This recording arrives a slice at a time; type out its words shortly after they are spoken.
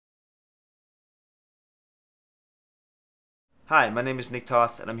Hi, my name is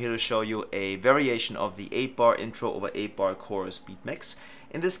Toth and I'm here to show you a variation of the 8-bar intro over 8-bar chorus beat mix.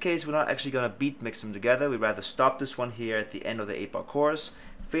 In this case, we're not actually going to beat mix them together. We'd rather stop this one here at the end of the 8-bar chorus,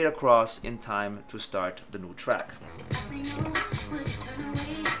 fade across in time to start the new track.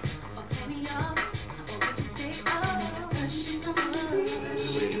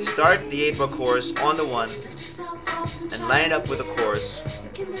 Start the 8-bar chorus on the one and line it up with the chorus.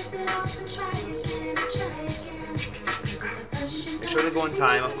 Make sure they go in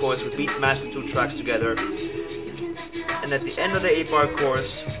time, of course. We beat match the two tracks together. And at the end of the 8-bar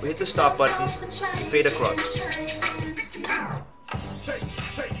chorus, we hit the stop button and fade across.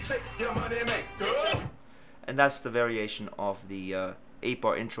 And that's the variation of the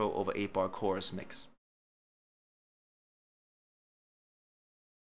 8-bar intro over 8-bar chorus mix.